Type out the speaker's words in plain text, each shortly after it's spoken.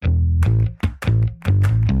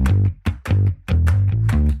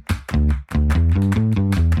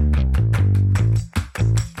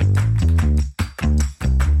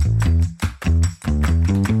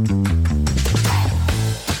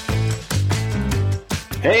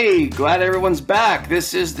Hey, glad everyone's back.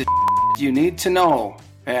 This is the you need to know.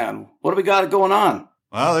 And what do we got going on?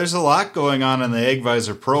 Well, there's a lot going on in the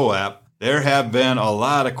AgVisor Pro app. There have been a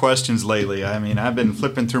lot of questions lately. I mean, I've been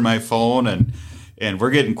flipping through my phone and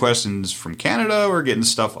we're getting questions from Canada. We're getting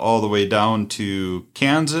stuff all the way down to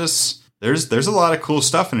Kansas. There's a lot of cool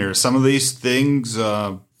stuff in here. Some of these things,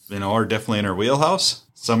 are definitely in our wheelhouse.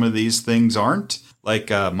 Some of these things aren't.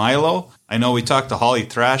 Like Milo. I know we talked to Holly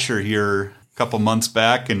Thrasher here a couple months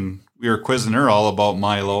back, and we were quizzing her all about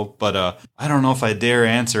Milo. But I don't know if I dare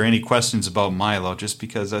answer any questions about Milo, just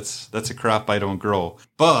because that's a crop I don't grow.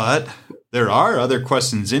 But there are other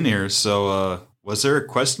questions in here. So was there a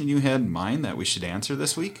question you had in mind that we should answer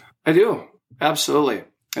this week? I do. Absolutely.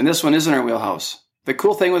 And this one is in our wheelhouse. The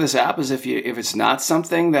cool thing with this app is if it's not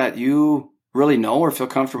something that you really know or feel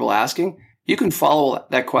comfortable asking, you can follow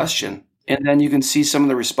that question. And then you can see some of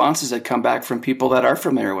the responses that come back from people that are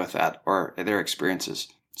familiar with that or their experiences.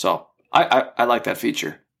 So I like that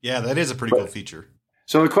feature. Yeah, that is a pretty cool feature.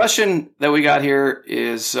 So the question that we got here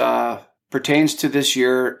is pertains to this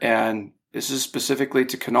year, and this is specifically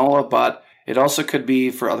to canola, but it also could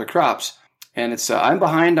be for other crops. And it's I'm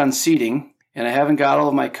behind on seeding, and I haven't got all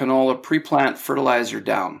of my canola pre-plant fertilizer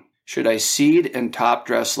down. Should I seed and top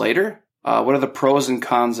dress later? What are the pros and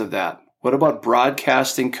cons of that? What about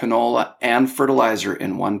broadcasting canola and fertilizer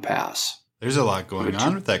in one pass? There's a lot going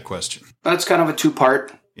on with that question. That's kind of a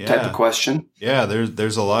two-part type of question. Yeah,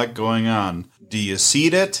 there's a lot going on. Do you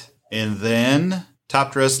seed it and then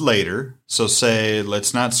top dress later? So say,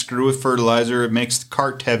 let's not screw with fertilizer. It makes the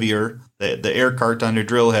cart heavier, the air cart on your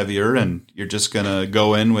drill heavier, and you're just going to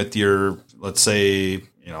go in with your, let's say,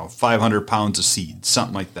 500 pounds of seed,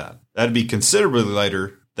 something like that. That'd be considerably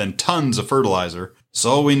lighter than tons of fertilizer.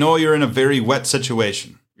 So we know you're in a very wet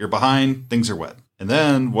situation. You're behind, things are wet. And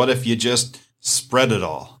then what if you just spread it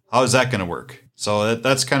all? How is that going to work? So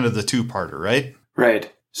that's kind of the two-parter, right?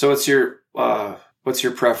 Right. So what's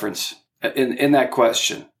your preference in that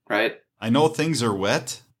question, right? I know things are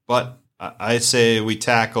wet, but I say we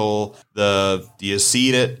tackle do you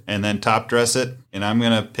seed it and then top dress it? And I'm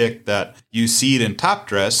going to pick that you seed and top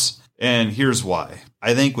dress. And here's why.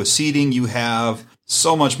 I think with seeding, you have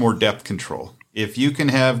so much more depth control. If you can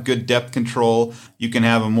have good depth control, you can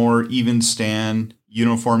have a more even stand,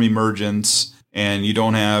 uniform emergence, and you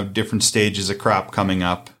don't have different stages of crop coming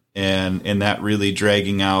up and that really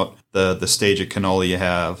dragging out the stage of canola you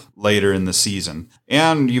have later in the season.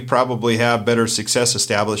 And you probably have better success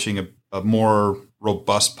establishing a more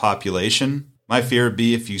robust population. My fear would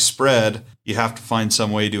be if you spread, you have to find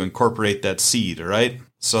some way to incorporate that seed, all right?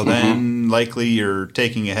 So then likely you're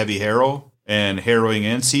taking a heavy harrow and harrowing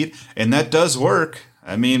in seed. And that does work.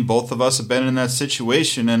 I mean, both of us have been in that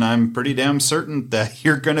situation, and I'm pretty damn certain that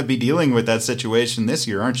you're going to be dealing with that situation this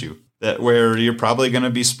year, aren't you? That where you're probably going to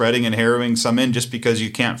be spreading and harrowing some in just because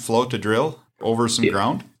you can't float a drill over some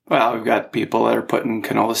ground. Well, we've got people that are putting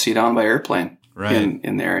canola seed on by airplane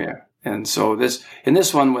in the area. And so this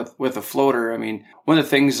one with a floater, I mean, one of the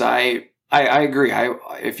things I agree.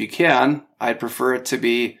 If you can, I'd prefer it to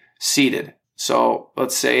be seeded. So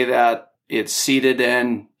let's say that it's seeded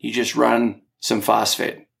and you just run some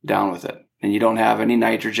phosphate down with it and you don't have any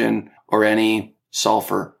nitrogen or any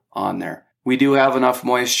sulfur on there. We do have enough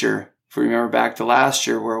moisture. If we remember back to last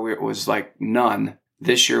year where it was like none,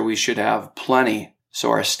 this year we should have plenty.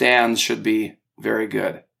 So our stands should be very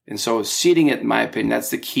good. And so seeding it, in my opinion,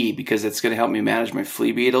 that's the key because it's going to help me manage my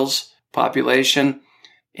flea beetles population.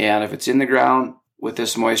 And if it's in the ground with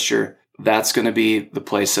this moisture, that's going to be the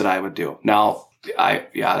place that I would do. Now,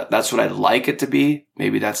 that's what I'd like it to be.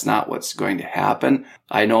 Maybe that's not what's going to happen.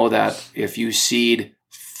 I know that if you seed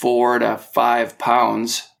 4 to 5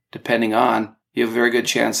 pounds, depending on, you have a very good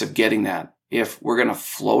chance of getting that. If we're going to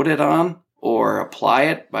float it on or apply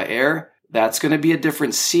it by air, that's going to be a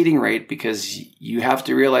different seeding rate because you have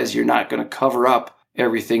to realize you're not going to cover up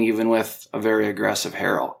everything even with a very aggressive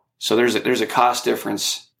harrow. So there's a cost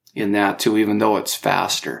difference in that too, even though it's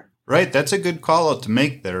faster. Right. That's a good call out to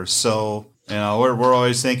make there. So we're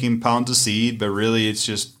always thinking pounds of seed, but really it's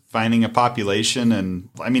just finding a population. And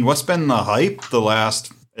I mean, what's been the hype the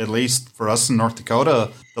last, at least for us in North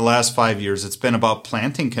Dakota, the last 5 years? It's been about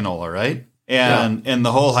planting canola, right? And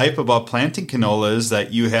the whole hype about planting canola is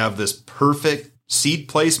that you have this perfect seed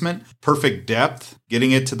placement, perfect depth,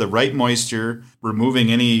 getting it to the right moisture,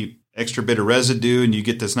 removing any extra bit of residue, and you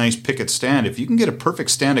get this nice picket stand. If you can get a perfect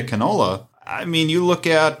stand of canola, I mean, you look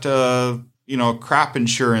at crop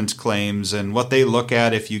insurance claims and what they look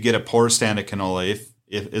at if you get a poor stand of canola.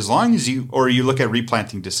 If as long as you look at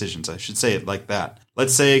replanting decisions, I should say it like that.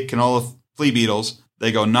 Let's say canola flea beetles,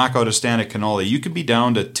 they go knock out a stand of canola, you could be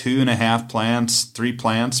down to 2.5 plants, 3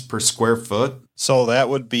 plants per square foot. So that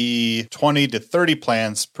would be 20 to 30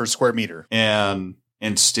 plants per square meter. And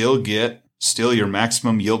still get your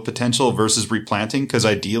maximum yield potential versus replanting, because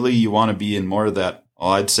ideally you want to be in more of that,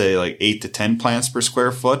 I'd say like 8 to 10 plants per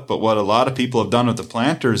square foot. But what a lot of people have done with the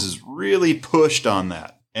planters is really pushed on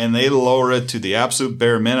that. And they lower it to the absolute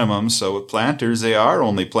bare minimum. So with planters, they are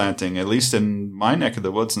only planting, at least in my neck of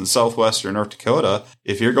the woods in southwestern North Dakota.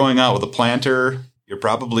 If you're going out with a planter, you're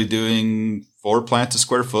probably doing 4 plants a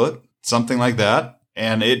square foot, something like that.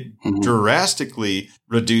 And it drastically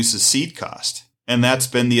reduces seed cost. And that's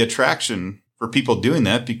been the attraction for people doing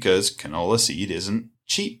that, because canola seed isn't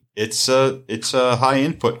cheap. It's a high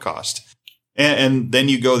input cost. And then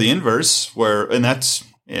you go the inverse, and that's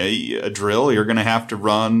a drill you're going to have to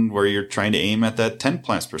run where you're trying to aim at that 10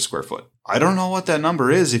 plants per square foot. I don't know what that number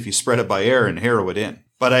is if you spread it by air and harrow it in,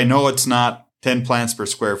 but I know it's not 10 plants per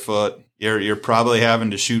square foot. You're probably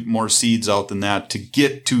having to shoot more seeds out than that to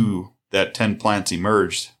get to that 10 plants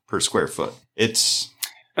emerged per square foot.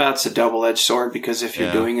 That's a double-edged sword, because if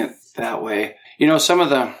you're doing it that way, some of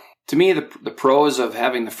to me, the pros of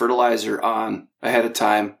having the fertilizer on ahead of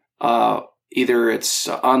time, either it's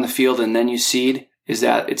on the field and then you seed, is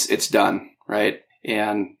that it's done, right?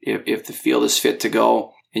 And if the field is fit to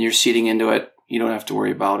go and you're seeding into it, you don't have to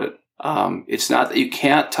worry about it. It's not that you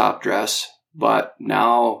can't top dress, but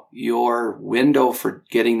now your window for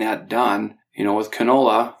getting that done, with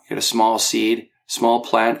canola, you get a small seed, small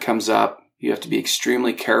plant comes up. You have to be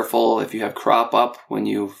extremely careful if you have crop up when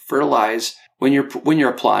you fertilize, when you're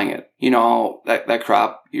applying it. That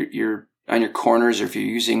crop, you're on your corners, or if you're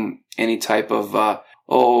using any type of,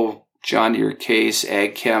 John Deere Case,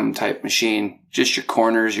 Ag Chem type machine, just your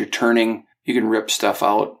corners, you're turning, you can rip stuff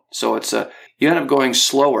out. So you end up going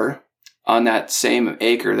slower on that same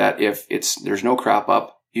acre, that if there's no crop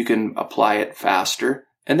up, you can apply it faster.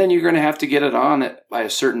 And then you're going to have to get it on it by a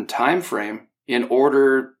certain time frame in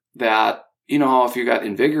order that, if you got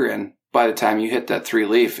Invigorin, by the time you hit that 3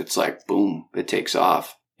 leaf, it's like, boom, it takes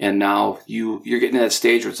off. And now you're getting to that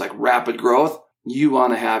stage where it's like rapid growth. You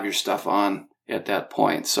want to have your stuff on at that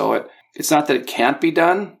point. So it's not that it can't be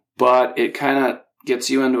done, but it kind of gets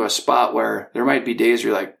you into a spot where there might be days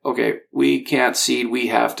where you're like, okay, we can't seed. We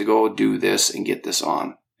have to go do this and get this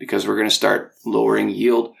on, because we're going to start lowering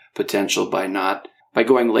yield potential by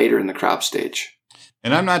going later in the crop stage.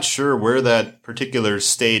 And I'm not sure where that particular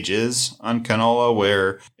stage is on canola,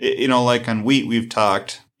 where, like on wheat, we've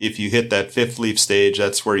talked, if you hit that 5th leaf stage,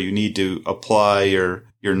 that's where you need to apply your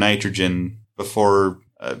nitrogen before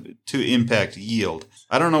to impact yield.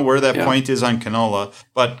 I don't know where that point is on canola,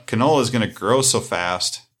 but canola is going to grow so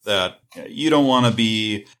fast that you don't want to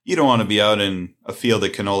be out in a field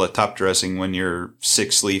of canola top dressing when you're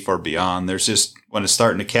 6 leaf or beyond. There's just, when it's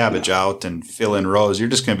starting to cabbage out and fill in rows, you're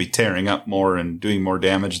just going to be tearing up more and doing more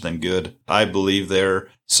damage than good, I believe there.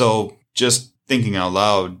 So just thinking out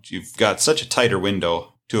loud, you've got such a tighter window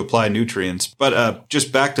to apply nutrients. But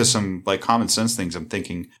just back to some like common sense things I'm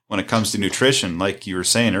thinking when it comes to nutrition, like you were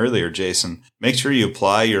saying earlier, Jason, make sure you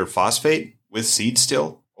apply your phosphate with seed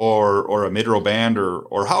still, or a midrow band,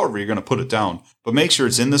 or however you're going to put it down. But make sure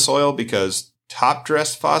it's in the soil, because top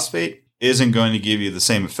dressed phosphate isn't going to give you the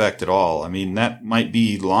same effect at all. I mean, that might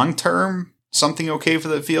be long term something okay for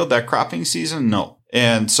the field, that cropping season, no.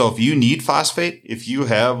 And so if you need phosphate, if you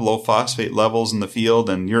have low phosphate levels in the field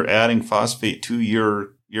and you're adding phosphate to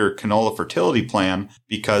your canola fertility plan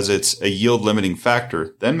because it's a yield limiting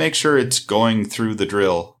factor, then make sure it's going through the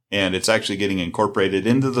drill and it's actually getting incorporated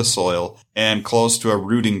into the soil and close to a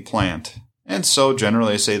rooting plant. And so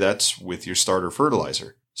generally I say that's with your starter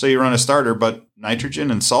fertilizer. So you run a starter, but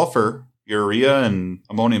nitrogen and sulfur, urea and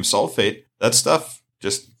ammonium sulfate, that stuff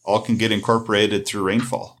just all can get incorporated through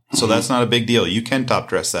rainfall. So that's not a big deal. You can top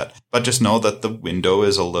dress that, but just know that the window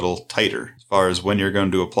is a little tighter as far as when you're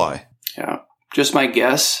going to apply. Yeah. Just my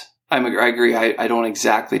guess. I agree. I don't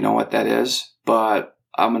exactly know what that is, but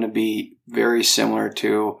I'm going to be very similar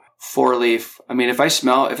to 4-leaf. I mean, if it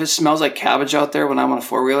smells like cabbage out there when I'm on a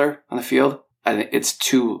 4-wheeler on the field, I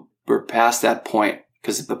think we're past that point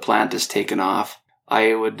because the plant is taken off.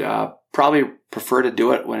 I would probably prefer to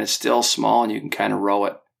do it when it's still small and you can kind of row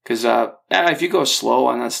it. Because if you go slow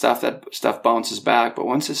on that stuff bounces back. But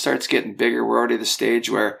once it starts getting bigger, we're already at the stage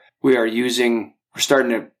where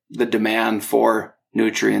the demand for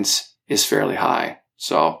nutrients is fairly high.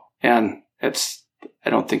 So, and I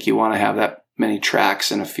don't think you want to have that many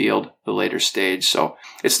tracks in a field the later stage. So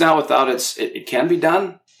it's not without it can be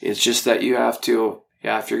done. It's just that you have to,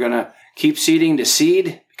 if you're going to keep seeding to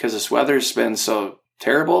seed because this weather's been so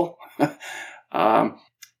terrible,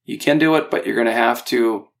 You can do it, but you're going to have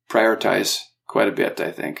to prioritize quite a bit,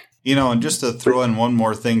 I think. And just to throw in one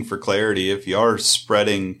more thing for clarity, if you are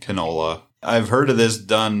spreading canola, I've heard of this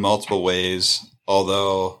done multiple ways,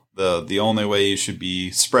 although the only way you should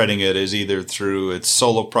be spreading it is either through its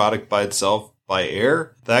solo product by itself by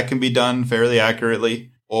air. That can be done fairly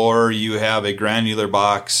accurately, or you have a granular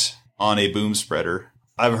box on a boom spreader.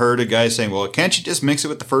 I've heard a guy saying, well, can't you just mix it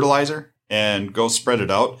with the fertilizer and go spread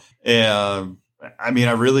it out?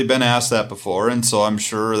 I've really been asked that before, and so I'm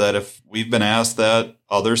sure that if we've been asked that,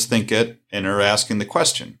 others think it and are asking the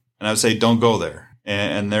question. And I would say, don't go there.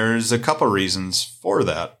 And there's a couple reasons for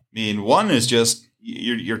that. One is just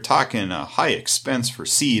you're talking a high expense for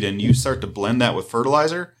seed, and you start to blend that with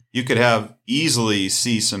fertilizer, you could easily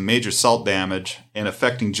see some major salt damage and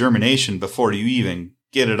affecting germination before you even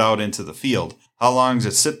get it out into the field. How long does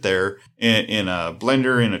it sit there in a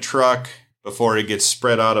blender, in a truck, before it gets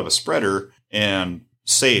spread out of a spreader and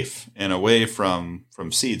safe and away from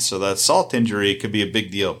seeds? So that salt injury could be a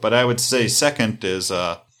big deal. But I would say second is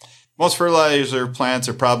most fertilizer plants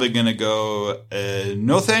are probably going to go,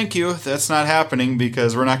 no thank you, that's not happening,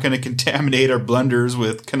 because we're not going to contaminate our blenders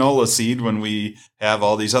with canola seed when we have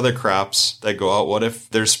all these other crops that go out. What if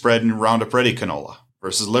they're spreading Roundup Ready canola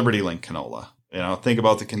versus Liberty Link canola? Think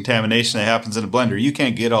about the contamination that happens in a blender. You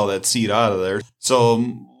can't get all that seed out of there. So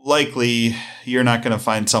likely you're not going to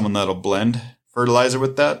find someone that'll blend fertilizer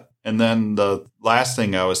with that. And then the last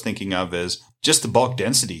thing I was thinking of is just the bulk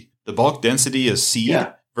density. The bulk density of seed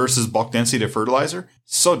versus bulk density of fertilizer,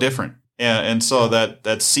 so different. And so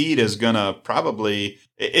that seed is going to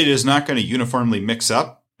it is not going to uniformly mix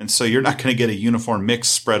up. And so you're not going to get a uniform mix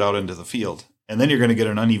spread out into the field. And then you're going to get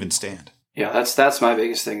an uneven stand. Yeah, that's my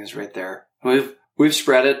biggest thing is right there. We've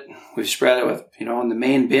spread it. We've spread it with, in the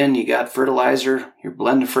main bin, you got fertilizer, your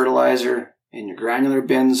blended fertilizer. In your granular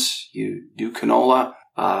bins, you do canola.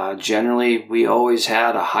 Generally, we always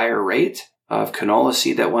had a higher rate of canola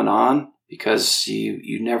seed that went on because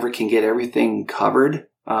you never can get everything covered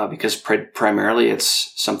because primarily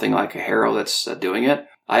it's something like a harrow that's doing it.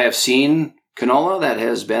 I have seen canola that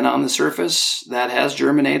has been on the surface that has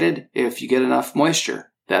germinated if you get enough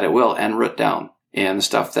moisture that it will and root down. And the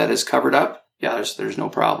stuff that is covered up, there's no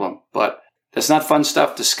problem. But that's not fun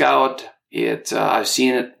stuff to scout. I've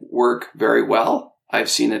seen it work very well. I've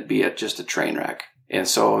seen it be just a train wreck. And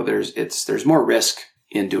so there's more risk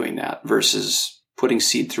in doing that versus putting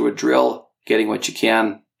seed through a drill, getting what you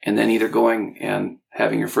can, and then either going and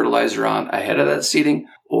having your fertilizer on ahead of that seeding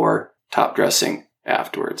or top dressing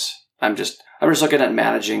afterwards. I'm just looking at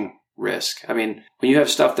managing risk. When you have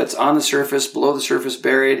stuff that's on the surface, below the surface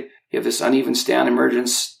buried, you have this uneven stand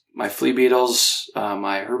emergence. My flea beetles,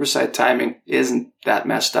 my herbicide timing isn't that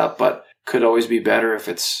messed up, but could always be better if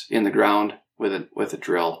it's in the ground with a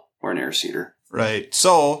drill or an air seeder. Right.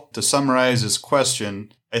 So to summarize this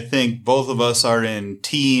question, I think both of us are in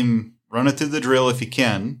team run it through the drill if you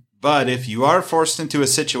can. But if you are forced into a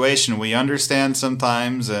situation, we understand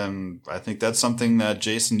sometimes, and I think that's something that,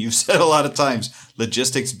 Jason, you've said a lot of times,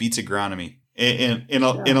 logistics beats agronomy in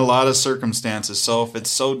a lot of circumstances. So if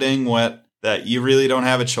it's so dang wet that you really don't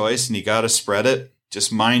have a choice and you got to spread it,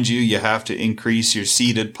 just mind you have to increase your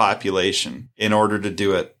seeded population in order to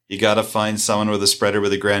do it. You got to find someone with a spreader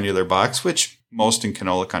with a granular box, which most in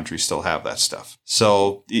canola country still have that stuff.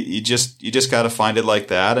 So you just got to find it like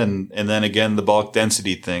that. And then again, the bulk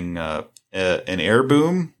density thing, an air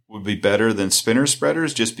boom would be better than spinner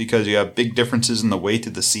spreaders just because you have big differences in the weight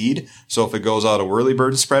of the seed. So if it goes out a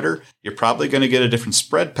whirlybird spreader, you're probably going to get a different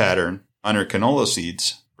spread pattern on your canola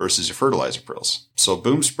seeds versus your fertilizer prills. So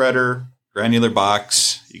boom spreader, granular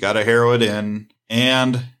box, you got to harrow it in,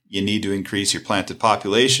 and you need to increase your planted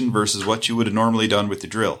population versus what you would have normally done with the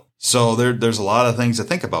drill. So there's a lot of things to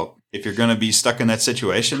think about if you're going to be stuck in that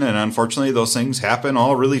situation. And unfortunately, those things happen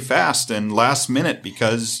all really fast and last minute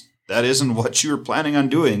because that isn't what you were planning on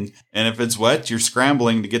doing. And if it's wet, you're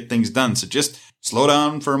scrambling to get things done. So just slow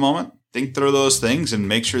down for a moment, think through those things, and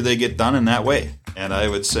make sure they get done in that way. And I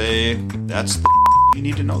would say that's the you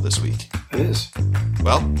need to know this week. It is.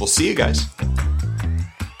 Well, we'll see you guys.